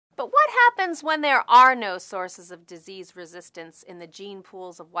But what happens when there are no sources of disease resistance in the gene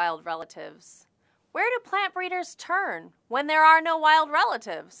pools of wild relatives? Where do plant breeders turn when there are no wild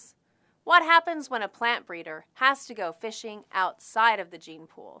relatives? What happens when a plant breeder has to go fishing outside of the gene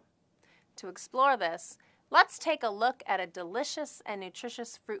pool? To explore this, let's take a look at a delicious and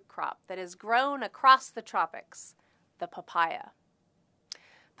nutritious fruit crop that is grown across the tropics, the papaya.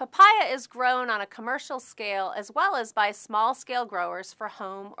 Papaya is grown on a commercial scale as well as by small-scale growers for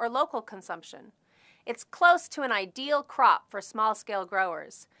home or local consumption. It's close to an ideal crop for small-scale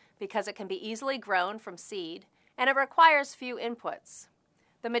growers because it can be easily grown from seed and it requires few inputs.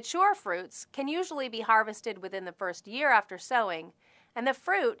 The mature fruits can usually be harvested within the first year after sowing, and the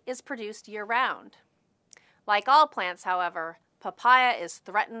fruit is produced year-round. Like all plants, however, papaya is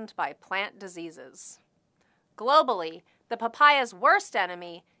threatened by plant diseases. Globally, the papaya's worst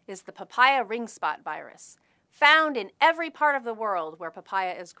enemy is the papaya ring spot virus, found in every part of the world where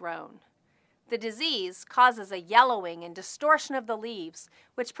papaya is grown. The disease causes a yellowing and distortion of the leaves,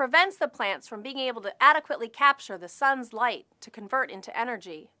 which prevents the plants from being able to adequately capture the sun's light to convert into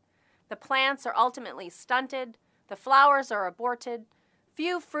energy. The plants are ultimately stunted, the flowers are aborted,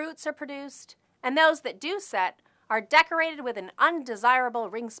 few fruits are produced, and those that do set are decorated with an undesirable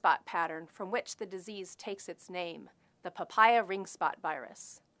ring spot pattern from which the disease takes its name, the papaya ring spot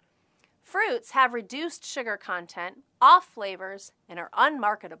virus. Fruits have reduced sugar content, off flavors, and are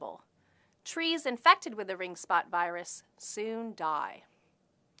unmarketable. Trees infected with the ring spot virus soon die.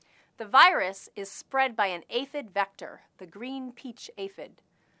 The virus is spread by an aphid vector, the green peach aphid.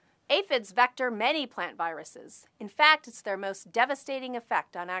 Aphids vector many plant viruses. In fact, it's their most devastating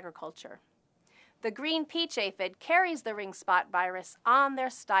effect on agriculture. The green peach aphid carries the ring spot virus on their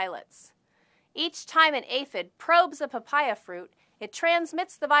stylets. Each time an aphid probes a papaya fruit, it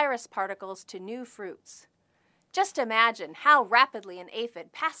transmits the virus particles to new fruits. Just imagine how rapidly an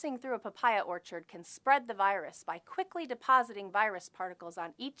aphid passing through a papaya orchard can spread the virus by quickly depositing virus particles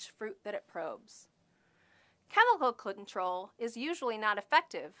on each fruit that it probes. Chemical control is usually not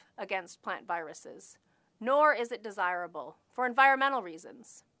effective against plant viruses, nor is it desirable for environmental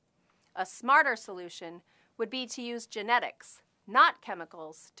reasons. A smarter solution would be to use genetics, not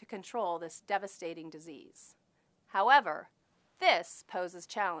chemicals, to control this devastating disease. However, this poses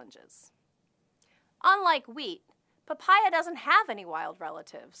challenges. Unlike wheat, papaya doesn't have any wild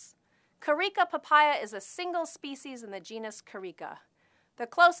relatives. Carica papaya is a single species in the genus Carica. The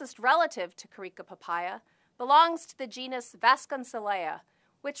closest relative to Carica papaya belongs to the genus Vasconcelea,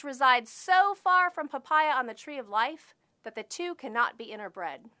 which resides so far from papaya on the tree of life that the two cannot be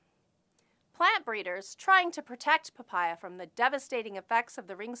interbred. Plant breeders trying to protect papaya from the devastating effects of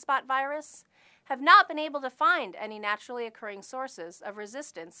the ring spot virus have not been able to find any naturally occurring sources of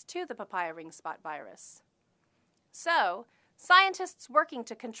resistance to the papaya ring spot virus. So, scientists working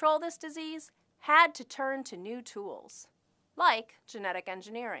to control this disease had to turn to new tools, like genetic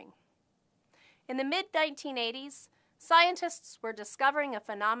engineering. In the mid-1980s, scientists were discovering a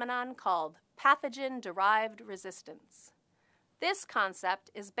phenomenon called pathogen-derived resistance. This concept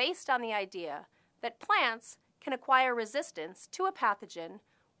is based on the idea that plants can acquire resistance to a pathogen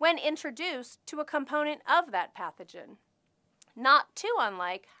when introduced to a component of that pathogen, not too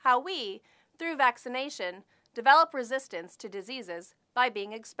unlike how we, through vaccination, develop resistance to diseases by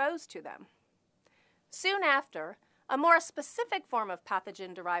being exposed to them. Soon after, a more specific form of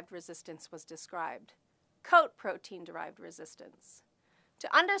pathogen-derived resistance was described, coat protein-derived resistance.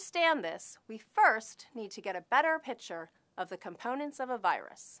 To understand this, we first need to get a better picture of the components of a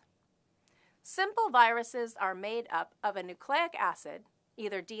virus. Simple viruses are made up of a nucleic acid,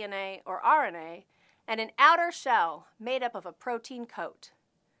 either DNA or RNA, and an outer shell made up of a protein coat.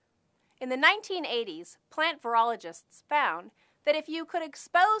 In the 1980s, plant virologists found that if you could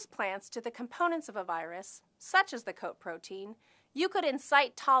expose plants to the components of a virus, such as the coat protein, you could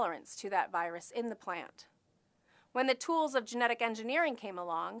incite tolerance to that virus in the plant. When the tools of genetic engineering came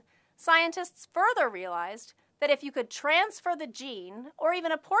along, scientists further realized that if you could transfer the gene, or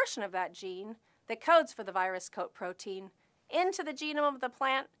even a portion of that gene, that codes for the virus coat protein, into the genome of the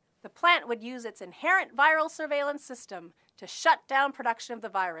plant would use its inherent viral surveillance system to shut down production of the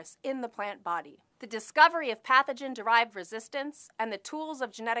virus in the plant body. The discovery of pathogen-derived resistance and the tools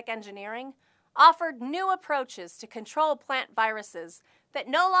of genetic engineering offered new approaches to control plant viruses that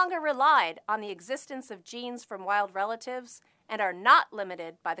no longer relied on the existence of genes from wild relatives and are not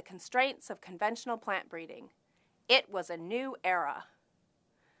limited by the constraints of conventional plant breeding. It was a new era.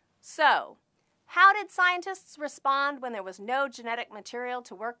 So, how did scientists respond when there was no genetic material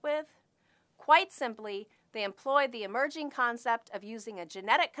to work with? Quite simply, they employed the emerging concept of using a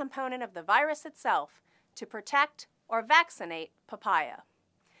genetic component of the virus itself to protect or vaccinate papaya.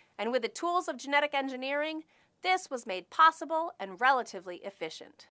 And with the tools of genetic engineering, this was made possible and relatively efficient.